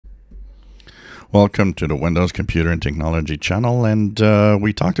Welcome to the Windows Computer and Technology channel, and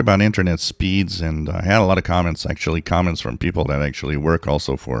we talked about internet speeds, and I had a lot of comments from people that actually work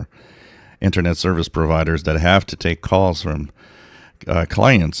also for internet service providers that have to take calls from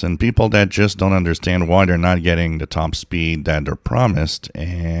clients and people that just don't understand why they're not getting the top speed that they're promised,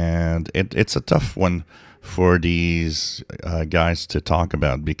 and it's a tough one for these guys to talk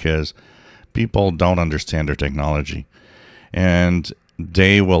about because people don't understand their technology, and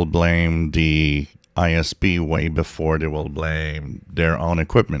they will blame the ISP way before they will blame their own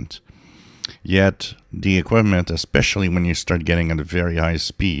equipment. Yet the equipment, especially when you start getting at a very high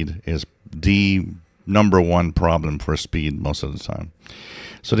speed, is the number one problem for speed most of the time.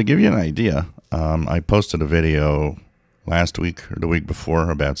 So to give you an idea, I posted a video last week or the week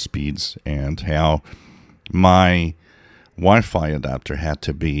before about speeds and how my Wi-Fi adapter had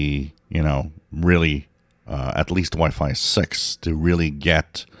to be, really at least Wi-Fi 6 to really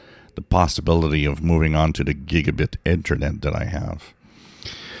get the possibility of moving on to the gigabit internet that I have.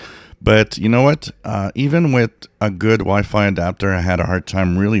 But you know what? Even with a good Wi-Fi adapter, I had a hard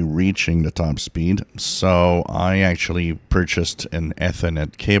time really reaching the top speed. So I actually purchased an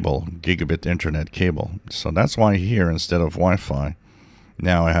Ethernet cable, gigabit internet cable. So that's why here, instead of Wi-Fi,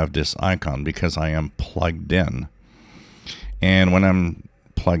 now I have this icon because I am plugged in. And when I'm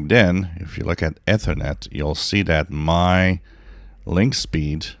plugged in, if you look at Ethernet, you'll see that my link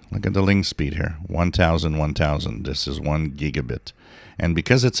speed, look at the link speed here, 1000. This is 1 gigabit. And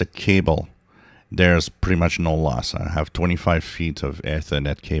because it's a cable, there's pretty much no loss. I have 25 feet of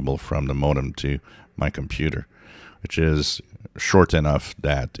Ethernet cable from the modem to my computer, which is short enough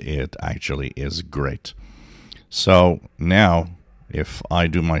that it actually is great. So now, if I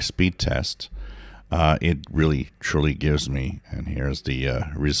do my speed test, it really truly gives me, and here's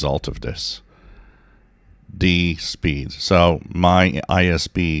the result of this, the speed. So my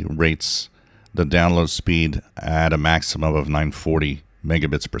ISP rates the download speed at a maximum of 940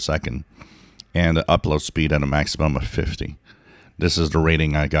 megabits per second and the upload speed at a maximum of 50. This is the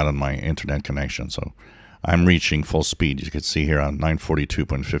rating I got on my internet connection. So I'm reaching full speed. You can see here on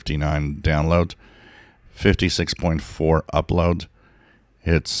 942.59 download, 56.4 upload.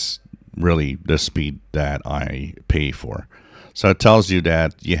 It's really the speed that I pay for. So it tells you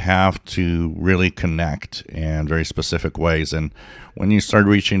that you have to really connect in very specific ways. And when you start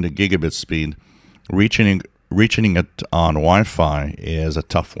reaching the gigabit speed, reaching it on Wi-Fi is a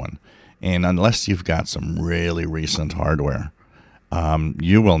tough one. And unless you've got some really recent hardware,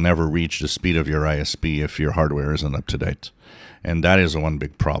 you will never reach the speed of your ISP if your hardware isn't up to date. And that is one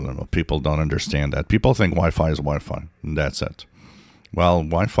big problem. People don't understand that. People think Wi-Fi is Wi-Fi, and that's it. Well,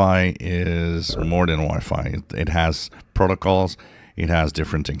 Wi-Fi is more than Wi-Fi. It has protocols, it has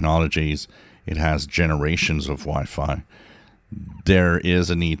different technologies, it has generations of Wi-Fi. There is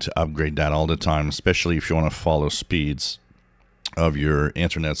a need to upgrade that all the time, especially if you want to follow speeds of your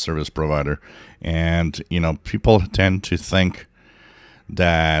internet service provider. And, people tend to think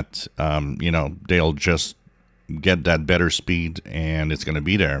that, they'll just get that better speed and it's going to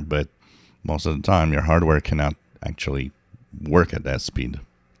be there. But most of the time, your hardware cannot actually work at that speed.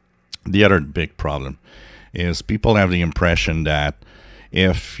 The other big problem is people have the impression that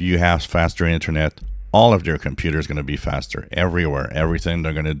if you have faster internet, all of their computer is going to be faster everywhere. Everything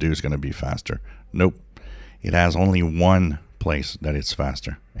they're going to do is going to be faster. Nope. It has only one place that it's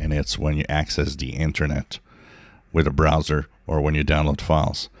faster, and it's when you access the internet with a browser or when you download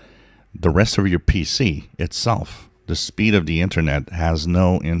files. The rest of your PC itself, the speed of the internet has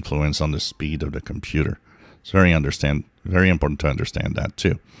no influence on the speed of the computer. It's very important to understand that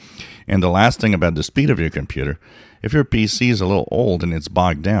too. And the last thing about the speed of your computer, if your PC is a little old and it's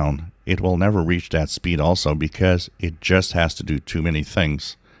bogged down, it will never reach that speed also because it just has to do too many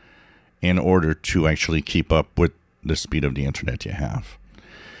things in order to actually keep up with the speed of the internet you have.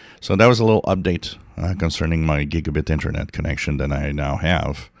 So that was a little update concerning my gigabit internet connection that I now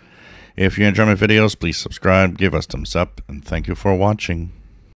have. If you enjoy my videos, please subscribe, give us thumbs up, and thank you for watching.